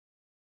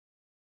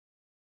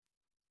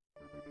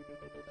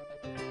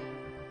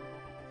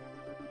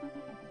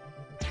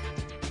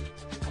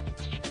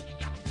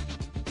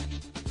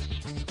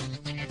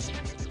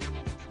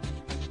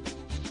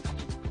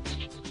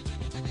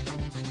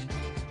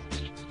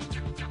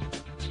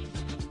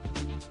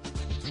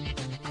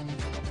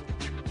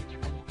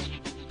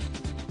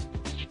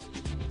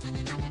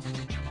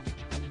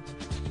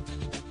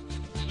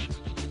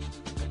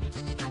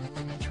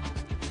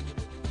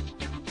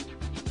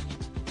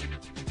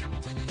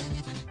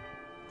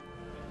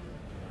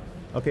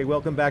Okay,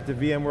 welcome back to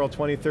VMworld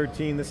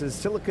 2013. This is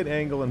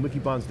SiliconANGLE and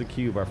Wikibon's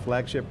theCUBE, our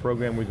flagship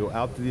program. We go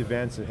out to the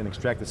events and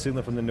extract the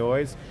signal from the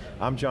noise.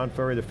 I'm John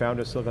Furrier, the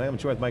founder of SiliconANGLE. I'm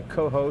joined with my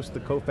co-host,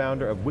 the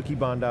co-founder of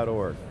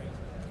Wikibon.org.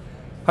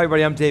 Hi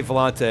everybody, I'm Dave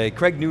Vellante.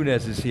 Craig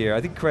Nunes is here.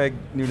 I think Craig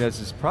Nunes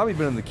has probably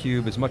been on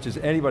theCUBE as much as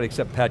anybody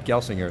except Pat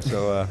Gelsinger,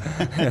 so,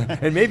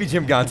 and maybe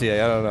Jim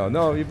Gantier, I don't know.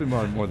 No, you've been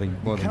on more than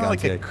Gantier. Kind of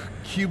like a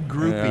CUBE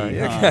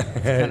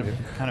groupie. Kind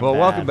of well, bad.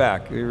 welcome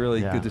back. We're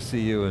really good to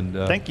see you. And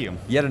thank you.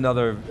 Yet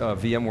another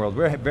VMworld.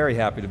 We're very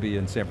happy to be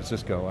in San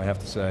Francisco, I have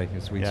to say,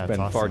 because we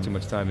spend far too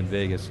much time in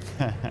Vegas,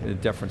 in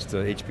deference to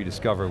HP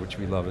Discover, which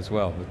we love as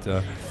well.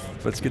 But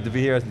it's good to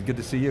be here, it's good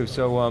to see you.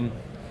 So,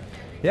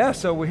 yeah,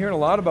 so we're hearing a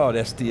lot about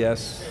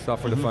SDS,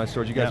 software-defined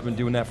storage. You guys have been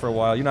doing that for a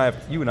while. You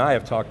and I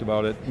have talked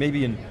about it,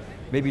 maybe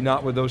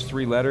not with those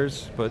three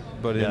letters, but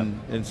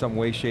in some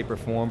way, shape, or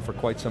form for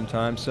quite some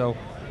time. So,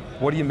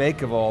 what do you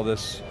make of all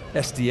this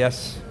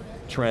SDS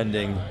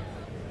trending?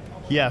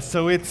 Yeah,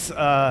 so it's,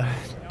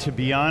 to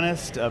be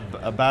honest,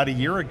 about a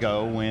year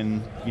ago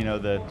when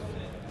the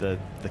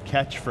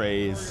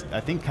catchphrase, I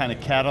think kind of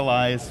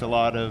catalyzed a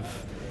lot of,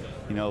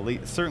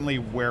 certainly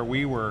where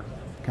we were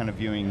kind of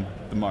viewing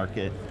the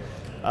market.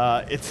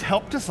 It's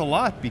helped us a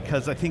lot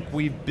because I think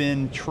we've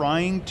been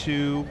trying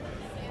to,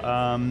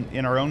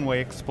 in our own way,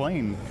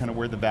 explain kind of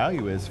where the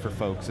value is for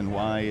folks and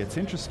why it's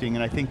interesting.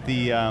 And I think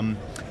the,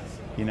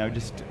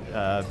 just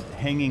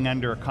hanging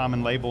under a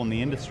common label in the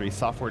industry,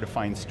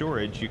 software-defined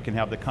storage, you can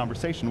have the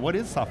conversation. What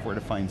is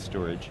software-defined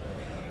storage?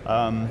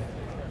 And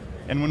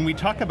when we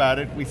talk about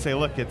it, we say,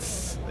 look, it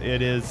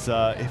is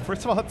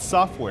first of all, it's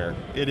software.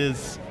 It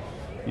is,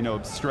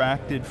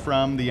 abstracted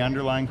from the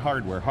underlying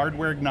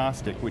hardware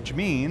agnostic, which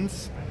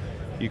means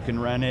you can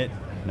run it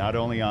not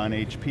only on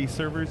HP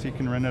servers, you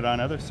can run it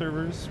on other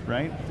servers,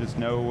 right? There's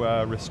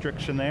no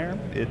restriction there.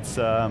 It's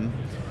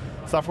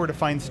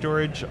software-defined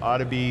storage ought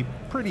to be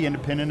pretty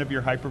independent of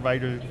your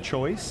hypervisor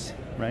choice,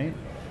 right?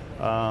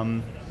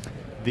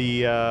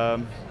 The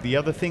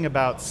other thing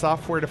about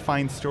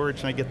software-defined storage,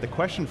 and I get the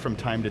question from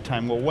time to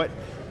time, well,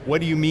 what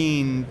do you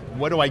mean,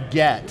 what do I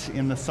get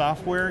in the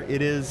software?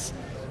 It is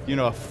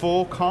a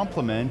full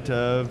complement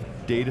of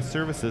data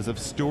services, of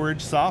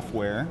storage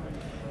software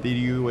that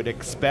you would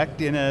expect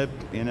in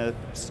a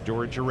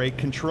storage array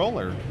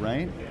controller,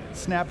 right?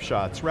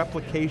 Snapshots,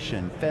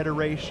 replication,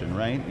 federation,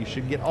 right? You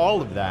should get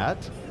all of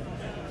that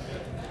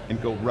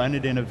and go run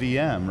it in a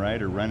VM, right?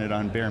 Or run it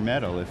on bare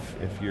metal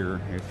if you're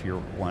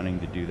wanting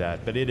to do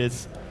that. But it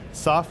is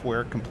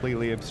software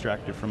completely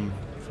abstracted from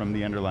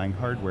the underlying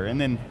hardware. And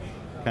then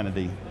kind of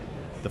the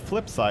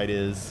flip side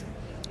is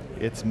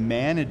it's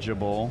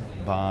manageable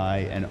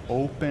by an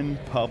open,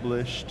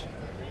 published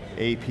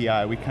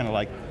API. We kind of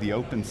like the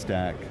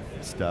OpenStack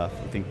stuff.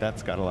 I think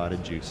that's got a lot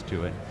of juice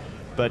to it.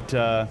 But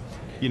so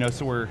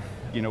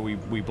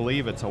we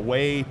believe it's a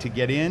way to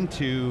get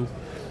into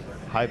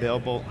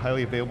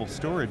highly available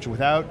storage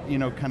without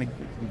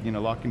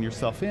locking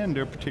yourself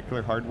into a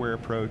particular hardware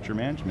approach or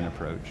management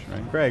approach,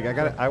 right? Greg,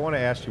 I want to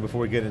ask you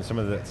before we get into some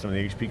of the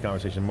HP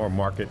conversation, more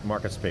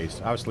market space.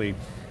 Obviously,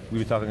 we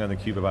were talking on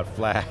theCUBE about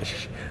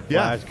Flash.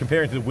 Flash,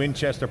 comparing to the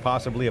Winchester,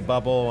 possibly a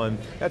bubble, and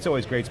that's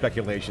always great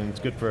speculation. It's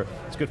good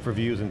for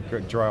views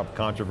and draw up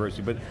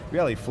controversy, but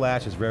really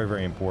Flash is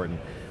very important.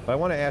 But I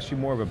want to ask you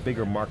more of a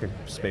bigger market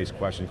space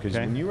question, because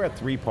when you were at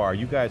 3PAR,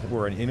 you guys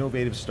were an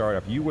innovative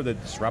startup. You were the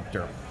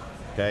disruptor,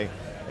 okay?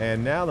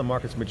 And now the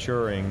market's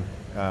maturing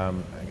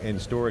in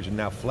storage, and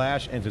now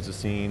Flash enters the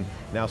scene.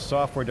 Now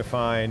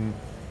software-defined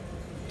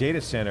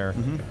data center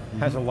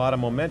has a lot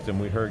of momentum.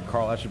 We heard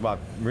Carl Escherbach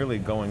really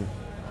going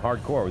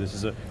hardcore. This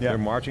is they're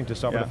marching to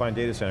software-defined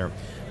data center.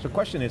 So the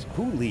question is,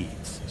 who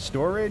leads?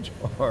 Storage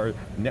or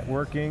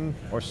networking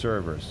or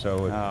servers?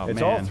 So it's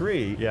all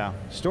three.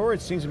 Storage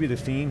seems to be the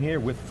theme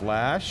here with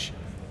Flash,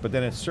 but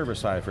then it's server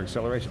side for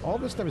acceleration. All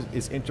this stuff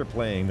is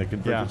interplaying, the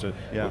convergence.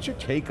 What's your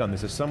take on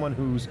this as someone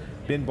who's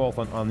been both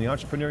on the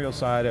entrepreneurial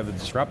side of the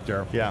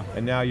disruptor,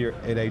 and now you're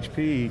at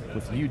HP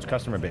with a huge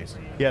customer base?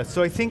 Yeah,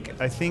 so I think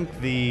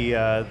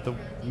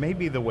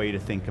maybe the way to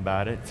think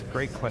about it, it's a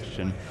great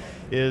question,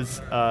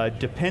 is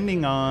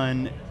depending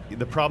on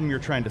the problem you're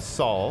trying to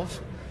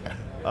solve,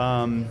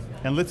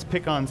 and let's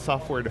pick on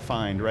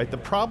software-defined, right? The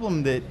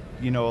problem that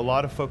a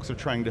lot of folks are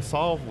trying to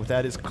solve with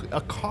that is a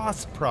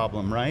cost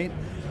problem, right?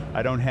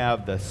 I don't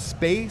have the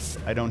space,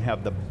 I don't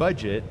have the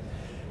budget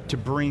to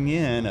bring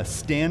in a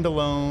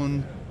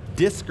standalone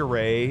disk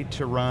array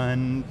to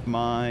run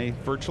my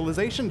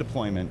virtualization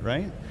deployment,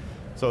 right?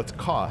 So it's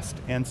cost,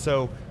 and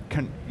so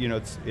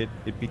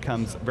it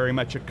becomes very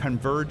much a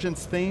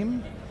convergence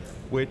theme.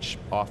 which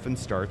often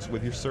starts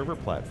with your server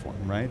platform,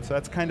 right? So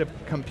that's kind of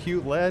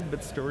compute-led,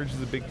 but storage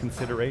is a big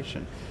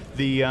consideration.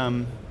 The,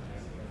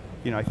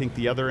 I think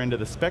the other end of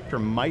the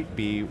spectrum might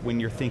be when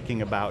you're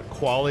thinking about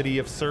quality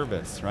of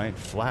service, right?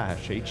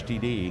 Flash,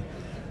 HDD.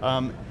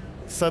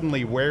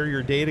 Suddenly where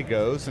your data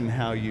goes and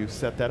how you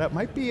set that up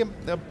might be a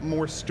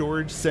more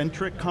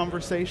storage-centric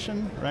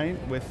conversation, right?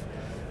 With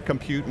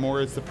compute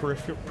more as the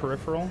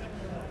peripheral.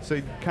 So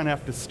you kind of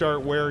have to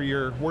start where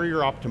you're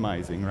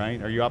optimizing,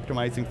 right? Are you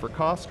optimizing for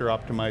cost or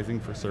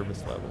optimizing for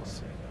service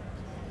levels?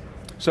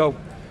 So,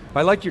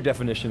 I like your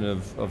definition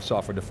of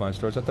software-defined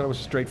storage. I thought it was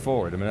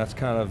straightforward. I mean, that's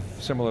kind of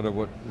similar to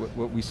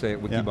what we say at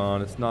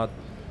Wikibon. It's not,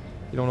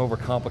 you don't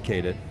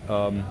overcomplicate it.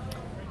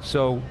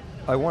 So,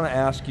 I want to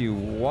ask you,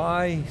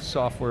 why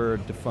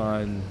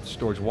software-defined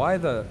storage? Why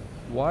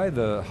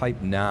the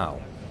hype now?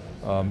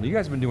 You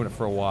guys have been doing it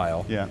for a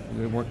while. Yeah.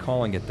 We weren't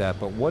calling it that,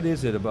 but what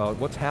is it about,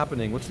 what's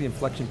happening, what's the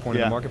inflection point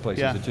in the marketplace?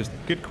 Is it just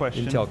good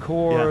question. Intel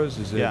cores?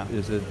 Is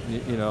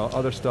it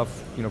other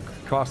stuff,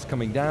 costs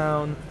coming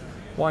down?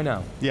 Why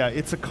now? Yeah,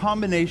 it's a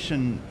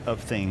combination of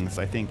things,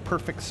 I think,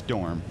 perfect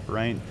storm,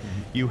 right?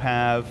 You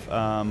have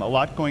a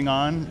lot going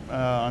on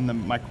the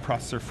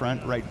microprocessor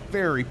front, right?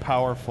 Very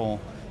powerful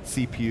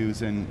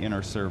CPUs in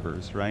our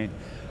servers, right?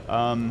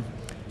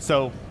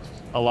 So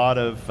a lot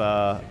of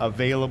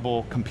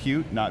available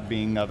compute not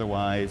being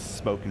otherwise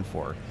spoken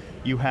for.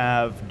 You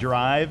have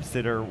drives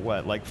that are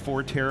what, like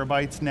 4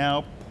 terabytes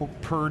now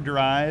per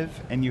drive,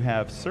 and you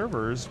have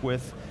servers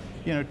with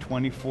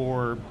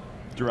 24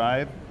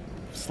 drive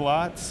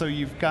slots, so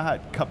you've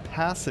got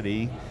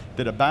capacity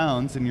that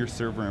abounds in your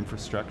server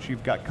infrastructure.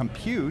 You've got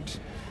compute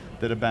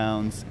that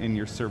abounds in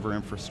your server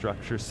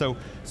infrastructure. So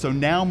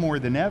now more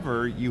than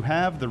ever, you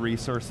have the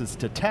resources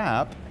to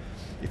tap,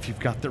 if you've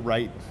got the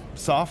right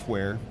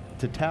software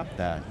to tap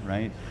that,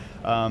 right?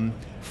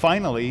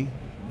 Finally,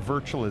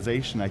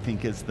 virtualization, I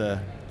think, is the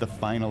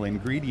final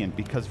ingredient,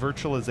 because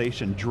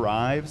virtualization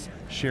drives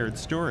shared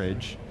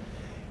storage,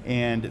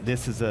 and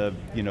this is the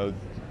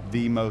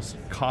most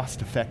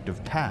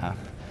cost-effective path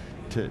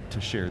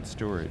to shared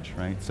storage,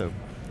 right? So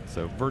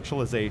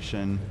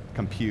virtualization,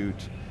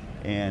 compute,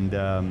 and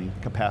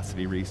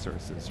capacity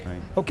resources,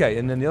 right? Okay,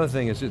 and then the other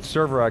thing is it's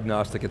server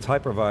agnostic, it's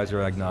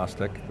hypervisor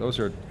agnostic. Those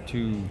are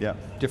two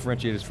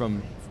differentiators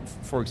from,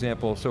 for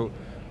example, so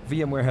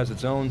VMware has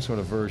its own sort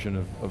of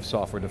version of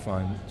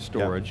software-defined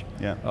storage.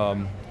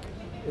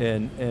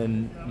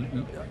 And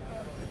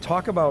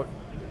talk about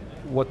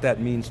what that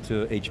means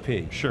to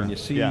HP. Sure. When you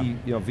see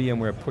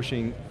VMware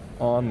pushing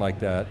on like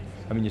that,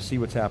 I mean, you see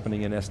what's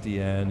happening in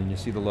SDN, and you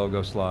see the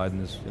logo slide, and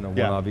there's one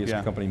obvious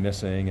company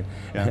missing.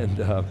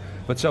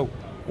 But so,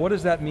 what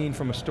does that mean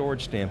from a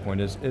storage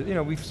standpoint?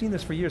 We've seen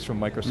this for years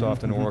from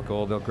Microsoft and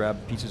Oracle. They'll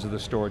grab pieces of the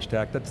storage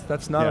stack.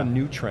 That's not a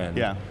new trend.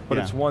 But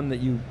it's one that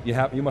you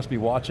must be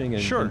watching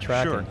and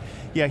tracking. Sure.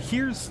 Yeah.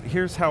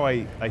 Here's how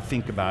I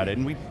think about it,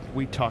 and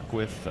we talk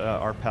with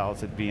our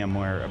pals at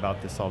VMware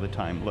about this all the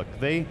time. Look,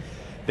 they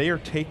are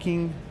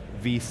taking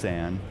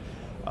vSAN,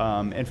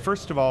 and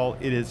first of all,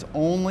 it is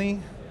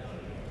only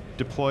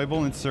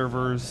deployable in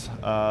servers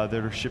that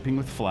are shipping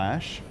with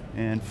Flash,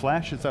 and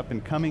Flash is up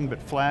and coming, but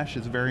Flash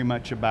is very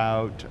much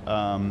about,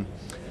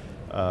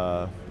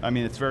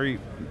 it's very,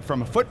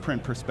 from a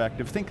footprint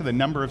perspective, think of the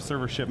number of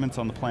server shipments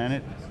on the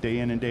planet, day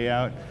in and day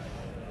out.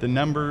 The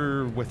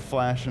number with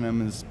Flash in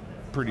them is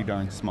pretty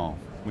darn small,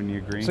 wouldn't you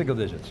agree? Single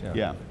digits,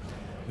 yeah.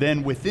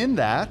 Then within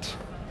that,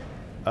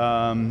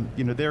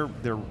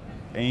 they're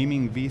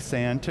aiming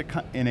vSAN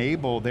to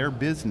enable their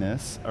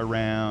business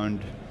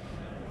around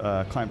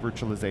client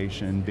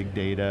virtualization, big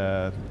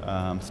data,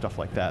 stuff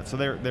like that. So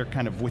they're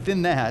kind of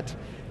within that,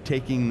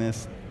 taking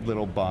this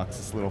little box,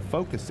 this little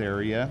focus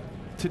area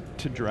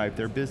to drive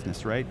their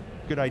business, right?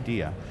 Good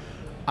idea.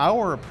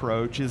 Our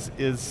approach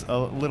is a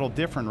little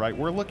different, right?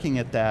 We're looking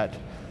at that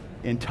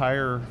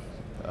entire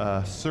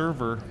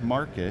server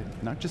market,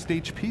 not just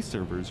HP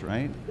servers,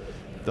 right?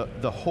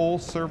 The whole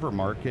server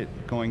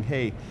market going,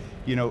 hey,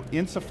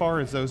 insofar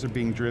as those are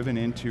being driven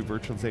into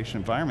virtualization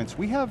environments,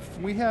 we have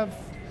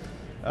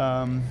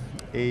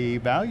a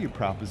value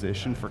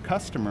proposition for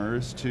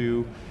customers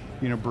to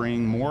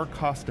bring more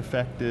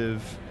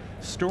cost-effective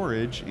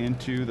storage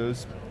into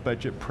those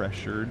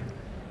budget-pressured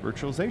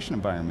virtualization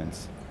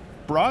environments,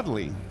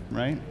 broadly,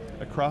 right,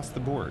 across the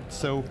board.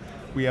 So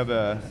we have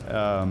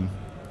a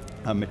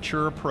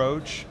mature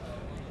approach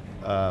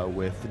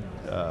with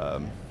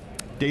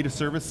data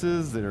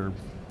services that are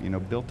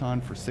built on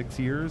for 6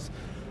 years,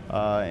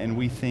 and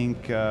we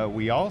think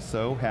we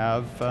also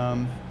have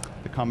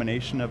the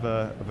combination of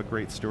a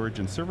great storage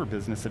and server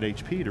business at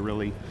HP to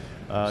really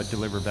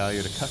deliver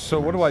value to customers. So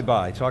what do I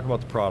buy? Talk about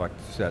the product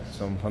set.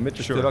 So I'm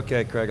interested,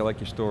 okay, Craig, I like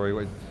your story.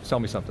 Wait, sell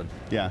me something.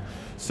 Yeah,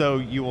 so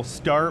you will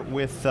start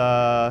with,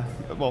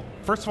 well,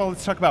 first of all,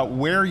 let's talk about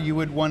where you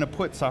would want to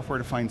put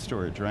software-defined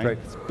storage, right? Great.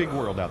 It's a big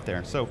world out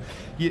there. So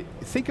you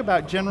think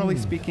about, generally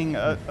speaking,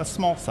 a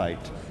small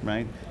site,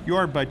 right? You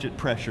are budget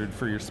pressured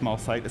for your small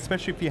site,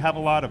 especially if you have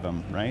a lot of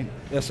them, right?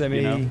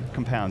 SME.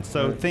 Compounds.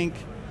 So think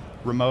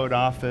remote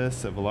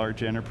office of a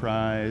large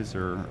enterprise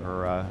or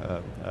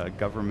a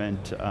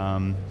government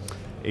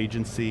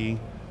agency,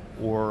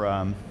 or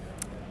a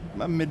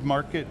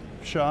mid-market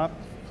shop,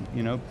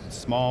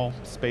 small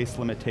space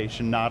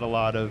limitation, not a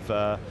lot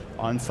of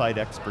on-site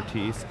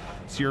expertise.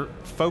 So you're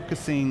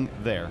focusing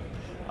there.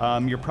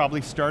 You're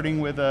probably starting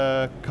with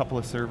a couple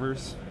of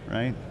servers,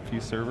 right? A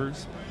few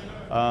servers.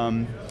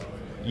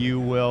 You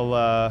will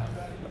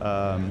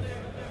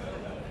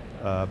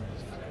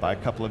buy a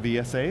couple of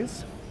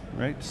VSAs,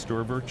 right?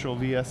 Store virtual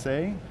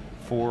VSA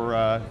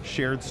for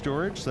shared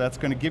storage. So that's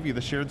going to give you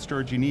the shared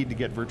storage you need to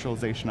get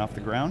virtualization off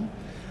the ground.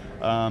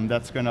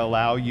 That's going to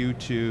allow you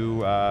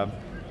to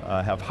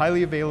have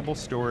highly available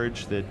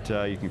storage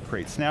that you can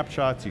create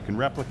snapshots, you can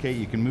replicate,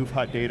 you can move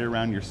hot data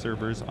around your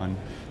servers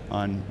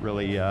on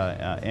really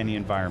any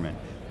environment.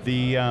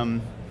 The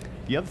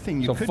other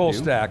thing you could do— So full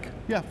stack.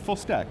 Yeah, full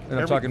stack. And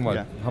I'm talking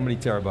what, how many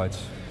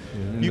terabytes?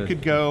 You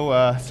could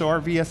go, so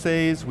our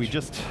VSAs, we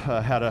just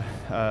had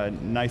a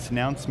nice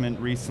announcement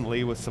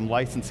recently with some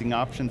licensing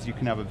options. You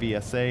can have a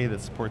VSA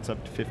that supports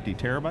up to 50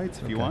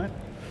 terabytes if you want.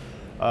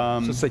 So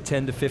let's say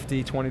 10 to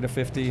 50, 20 to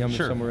 50,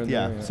 somewhere in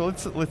there? Yeah, so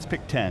let's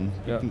pick 10.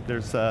 Yeah.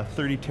 There's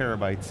 30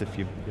 terabytes if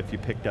you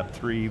picked up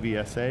 3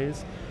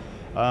 VSAs.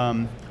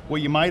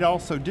 What you might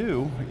also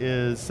do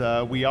is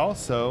we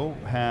also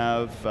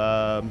have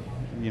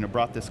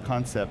brought this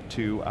concept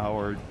to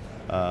our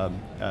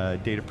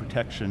data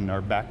protection,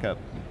 our backup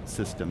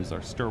systems,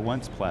 our Store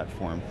Once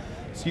platform.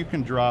 So you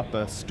can drop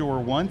a Store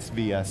Once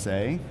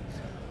VSA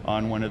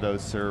on one of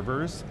those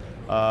servers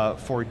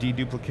for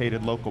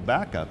deduplicated local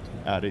backup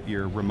out at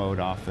your remote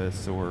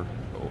office, or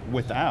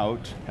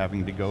without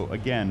having to go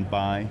again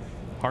buy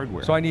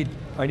hardware. So I need.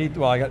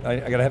 Well, I got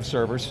to have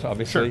servers,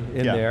 obviously,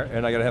 in there,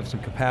 and I got to have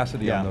some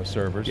capacity on those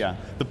servers. Yeah.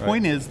 The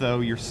point is, though,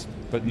 your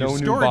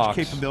storage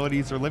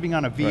capabilities are living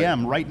on a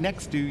VM right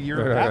next to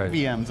your app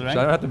VMs, right? So I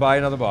don't have to buy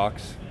another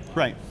box.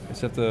 Right. I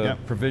just have to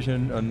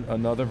provision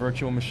another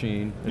virtual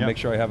machine and make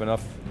sure I have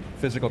enough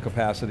physical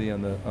capacity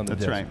on the disk.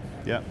 That's right.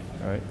 Yeah.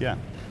 All right. Yeah.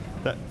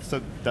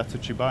 So that's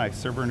what you buy: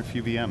 server and a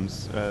few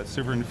VMs,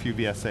 server and a few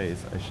VSAs,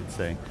 I should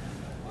say.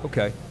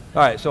 Okay.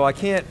 All right. So I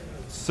can't.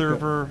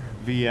 Server,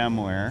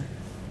 VMware,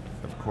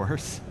 of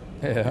course,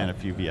 and a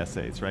few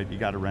VSAs, right? You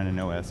got to run an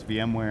OS.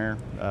 VMware,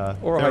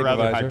 or there are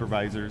other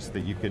hypervisors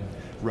that you could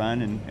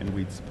run and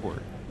we'd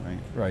support, right?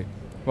 Right.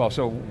 Well,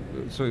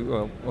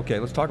 okay,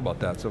 let's talk about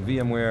that. So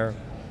VMware,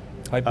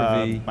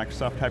 Hyper-V.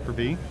 Microsoft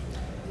Hyper-V.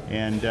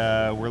 And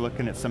we're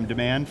looking at some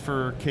demand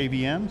for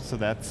KVM, so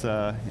that's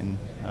in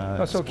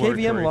so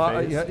KVM,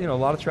 a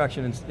lot of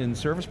traction in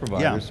service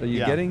providers. Yeah, Are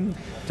you getting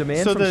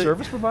demand from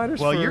service providers?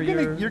 Well,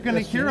 you're going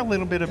to hear a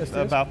little bit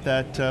about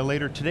that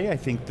later today. I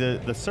think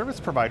the service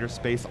provider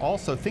space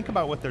also, think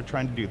about what they're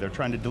trying to do. They're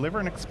trying to deliver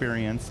an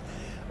experience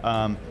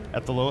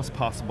at the lowest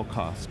possible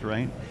cost,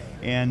 right?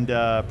 And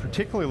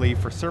particularly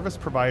for service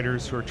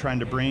providers who are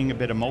trying to bring a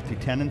bit of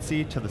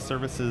multi-tenancy to the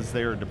services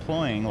they're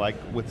deploying, like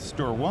with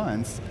Store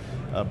Once,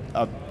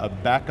 a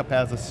backup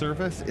as a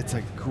service, it's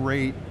a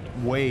great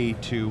way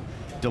to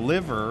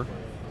deliver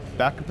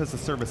backup as a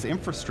service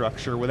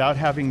infrastructure without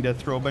having to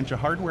throw a bunch of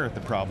hardware at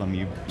the problem.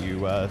 You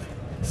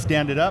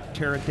stand it up,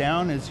 tear it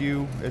down as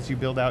you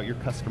build out your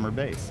customer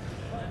base.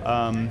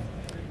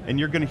 And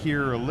you're going to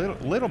hear a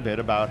little bit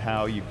about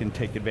how you can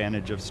take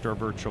advantage of Store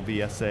Virtual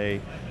VSA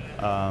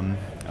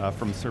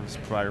from a service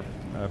provider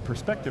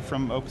perspective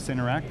from Opus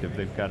Interactive.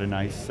 They've got a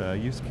nice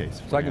use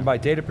case. So I can buy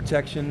data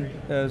protection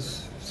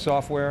as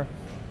software.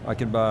 I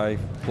can buy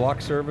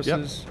block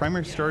services. Yep.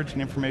 Primary storage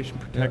and information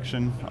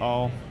protection,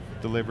 all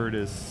delivered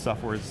as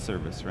software as a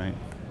service, right?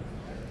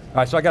 All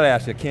right, so I got to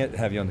ask you, I can't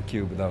have you on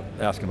theCUBE without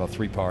asking about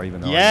 3PAR,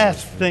 even though—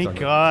 Yes, thank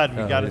God,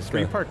 we got a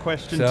 3PAR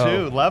question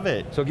too, love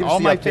it. So give us all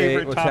the my update,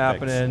 favorite what's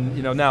topics.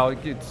 happening. Now,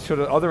 it's sort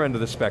of other end of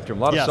the spectrum.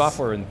 A lot of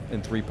software in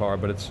 3PAR,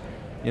 but it's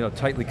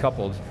tightly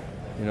coupled,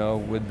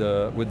 with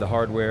the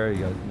hardware.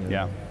 You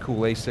got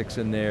cool ASICs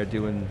in there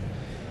doing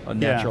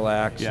unnatural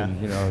acts and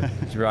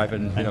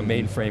driving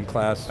mainframe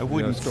class. I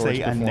wouldn't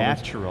say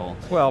unnatural.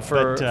 Well,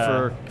 for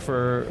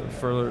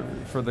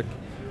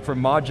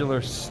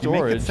modular storage.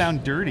 You make it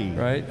sound dirty.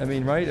 Right? I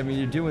mean,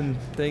 you're doing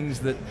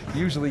things that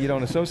usually you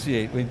don't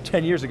associate.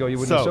 10 years ago you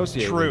wouldn't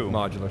associate with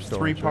modular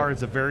storage. 3PAR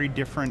is a very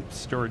different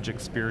storage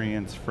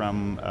experience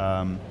from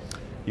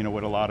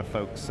what a lot of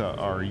folks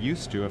are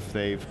used to if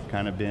they've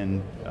kind of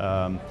been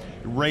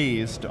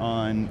raised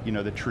on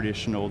the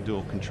traditional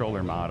dual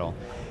controller model.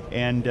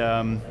 And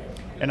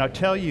I'll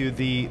tell you,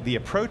 the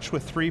approach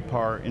with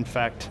 3PAR, in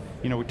fact,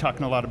 we're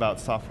talking a lot about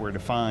software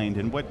defined,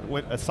 and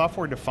what a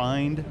software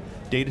defined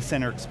data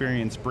center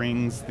experience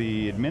brings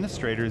the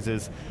administrators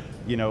is,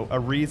 a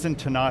reason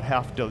to not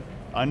have to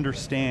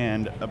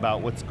understand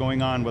about what's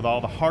going on with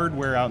all the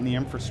hardware out in the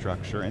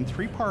infrastructure. And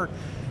 3PAR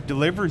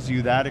delivers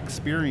you that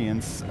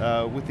experience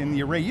within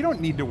the array. You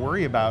don't need to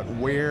worry about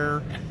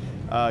where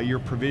you're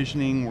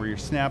provisioning, where your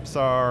snaps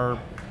are,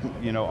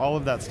 all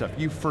of that stuff.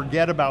 You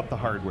forget about the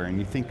hardware and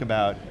you think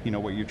about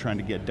what you're trying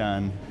to get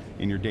done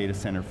in your data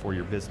center for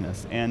your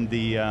business. And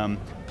the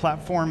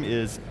platform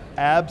is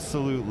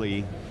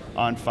absolutely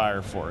on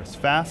fire for us.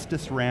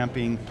 Fastest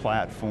ramping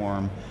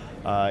platform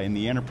in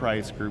the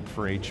enterprise group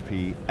for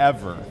HP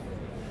ever.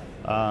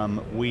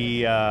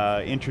 We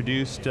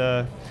introduced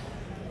a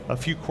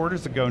few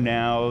quarters ago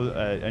now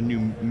a new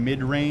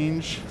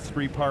mid-range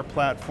 3-par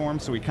platform,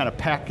 so we kind of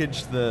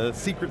packaged the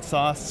secret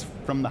sauce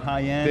from the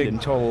high end. Big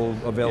total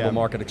available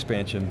market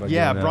expansion.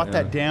 Yeah, brought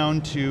that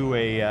down to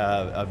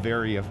a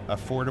very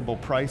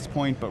affordable price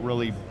point, but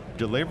really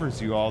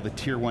delivers you all the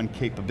tier 1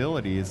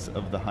 capabilities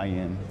of the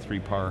high-end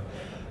 3-par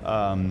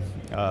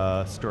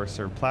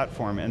store-serve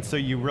platform. And so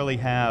you really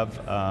have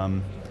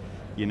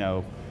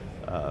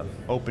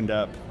opened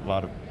up a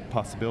lot of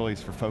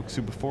possibilities for folks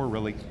who before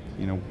really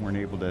weren't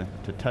able to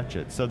touch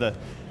it. So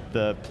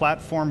the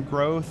platform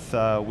growth,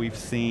 we've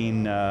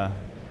seen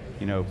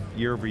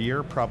year over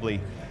year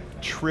probably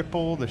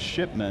triple the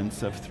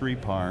shipments of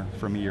 3-par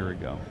from a year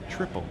ago.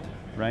 Tripled,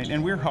 right?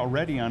 And we're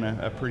already on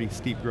a pretty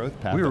steep growth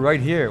path. We were right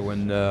here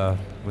when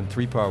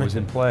 3-par was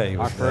in play.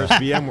 Our first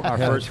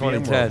VMworld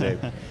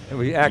 2010. And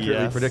we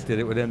accurately predicted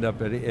it would end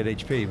up at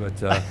HP,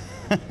 but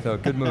so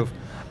good move.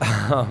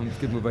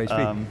 Good move by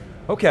HP.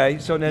 Okay,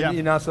 so then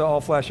you announced the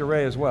all-flash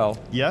array as well.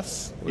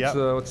 Yes.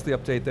 What's the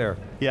update there?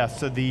 Yeah,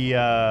 so the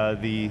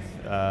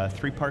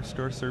 3-par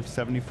store serve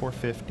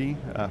 7450,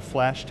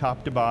 flash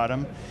top to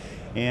bottom,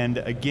 and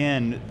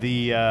again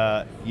the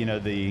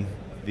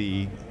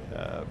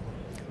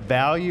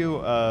value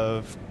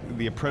of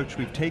the approach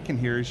we've taken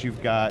here is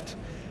you've got,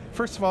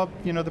 first of all,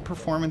 the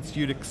performance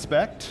you'd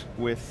expect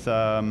with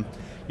some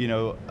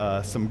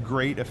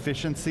great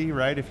efficiency,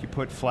 right? If you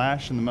put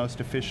flash in the most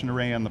efficient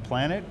array on the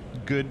planet,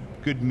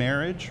 good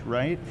marriage,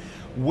 right?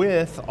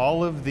 With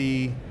all of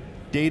the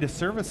data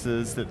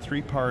services that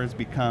 3-par has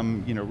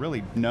become,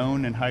 really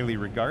known and highly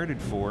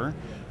regarded for,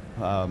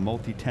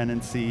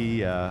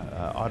 multi-tenancy,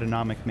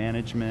 autonomic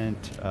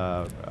management,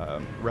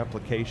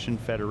 replication,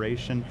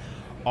 federation,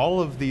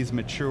 all of these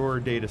mature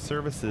data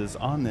services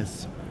on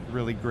this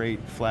really great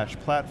flash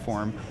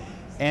platform,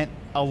 and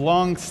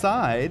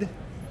alongside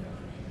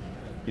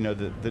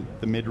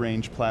the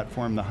mid-range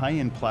platform, the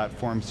high-end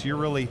platform, so you're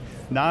really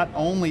not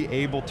only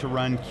able to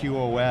run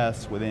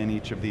QoS within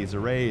each of these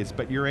arrays,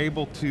 but you're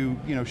able to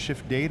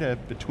shift data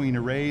between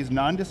arrays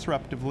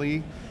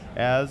non-disruptively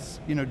as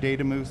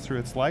data moves through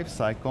its life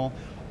cycle,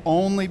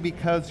 only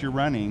because you're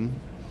running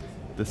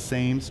the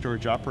same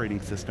storage operating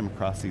system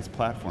across these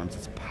platforms.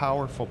 It's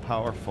powerful,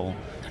 powerful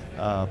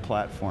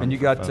platform. And you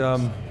got,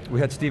 we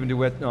had Stephen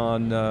DeWitt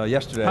on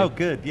yesterday. Oh,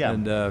 good, yeah.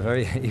 And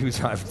he was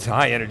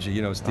high energy,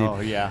 Steve.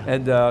 Oh, yeah.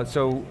 And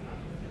so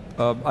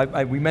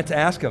we meant to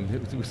ask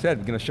him. We said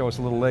we're going to show us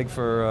a little leg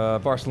for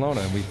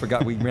Barcelona, and we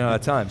forgot we ran out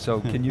of time. So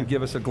can you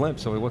give us a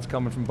glimpse of what's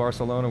coming from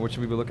Barcelona? What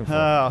should we be looking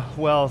for?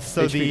 Well,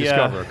 so HP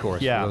Discover, of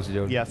course. Yeah, for those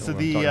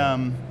of you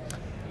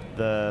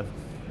so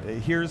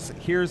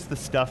here's the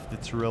stuff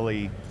that's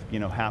really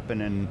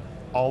happening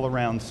all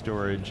around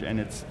storage, and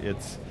it's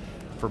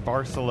for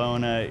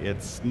Barcelona,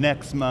 it's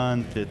next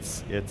month,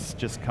 it's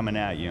just coming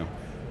at you.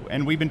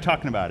 And we've been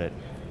talking about it,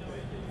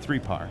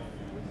 3-par,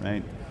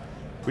 right?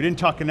 We didn't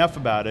talk enough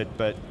about it,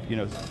 but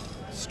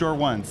store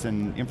once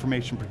and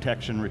information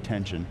protection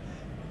retention.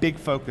 Big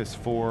focus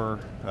for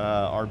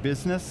our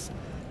business.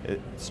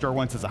 Store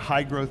once is a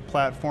high growth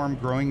platform,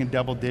 growing in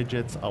double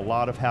digits, a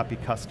lot of happy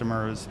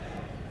customers,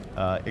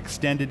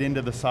 extended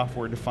into the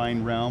software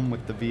defined realm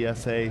with the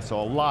VSA,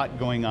 so a lot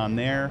going on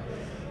there,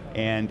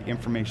 and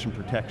information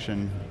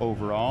protection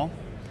overall.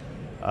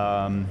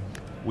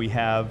 We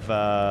have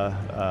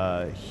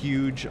a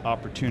huge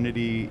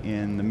opportunity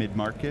in the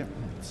mid-market,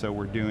 so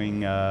we're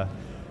doing a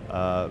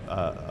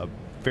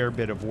fair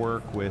bit of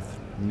work with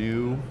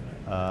new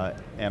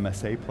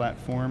MSA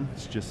platform.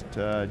 It's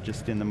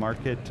just in the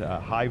market,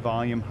 high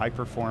volume, high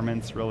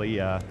performance, really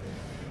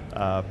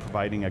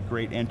providing a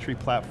great entry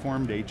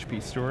platform to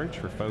HP storage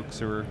for folks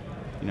who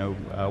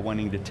are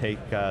wanting to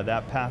take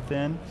that path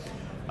in.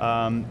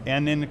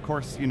 And then, of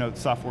course,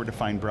 software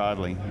defined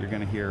broadly. You're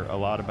going to hear a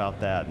lot about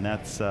that, and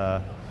that's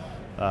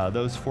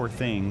those 4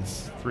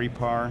 things: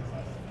 3-par,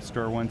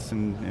 store once,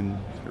 and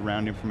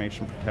around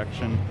information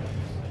protection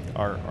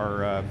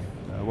are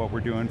what we're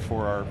doing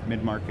for our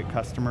mid-market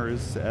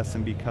customers,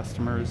 SMB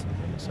customers,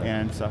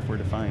 and software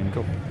defined.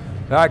 Cool.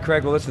 All right,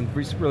 Craig, well listen,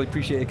 really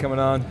appreciate you coming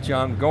on.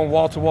 John, going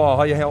wall to wall,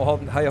 how you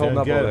holding up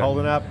over there?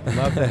 Holding up,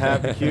 love to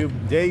have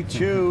theCUBE. Day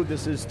 2,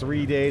 this is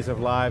 3 days of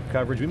live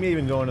coverage. We may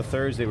even go on a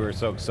Thursday, we were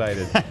so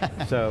excited.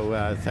 So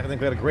I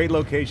think we had a great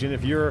location.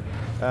 If you're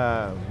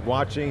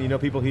watching,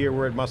 people here,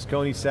 we're at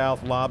Moscone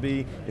South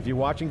Lobby. If you're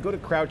watching, go to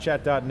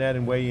crowdchat.net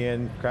and weigh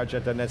in,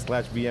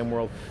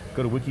 crowdchat.net/VMworld.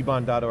 Go to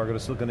wikibon.org, go to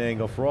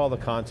SiliconANGLE for all the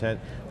content.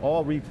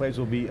 All replays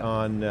will be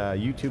on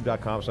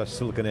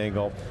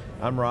youtube.com/SiliconANGLE.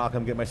 I'm Rock,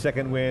 I'm getting my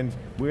second wind.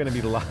 We're going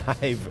to be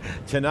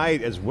live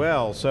tonight as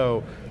well.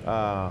 So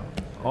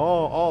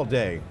all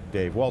day,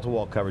 Dave,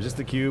 wall-to-wall coverage. This is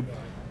theCUBE.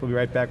 We'll be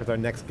right back with our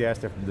next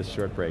guest after this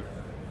short break.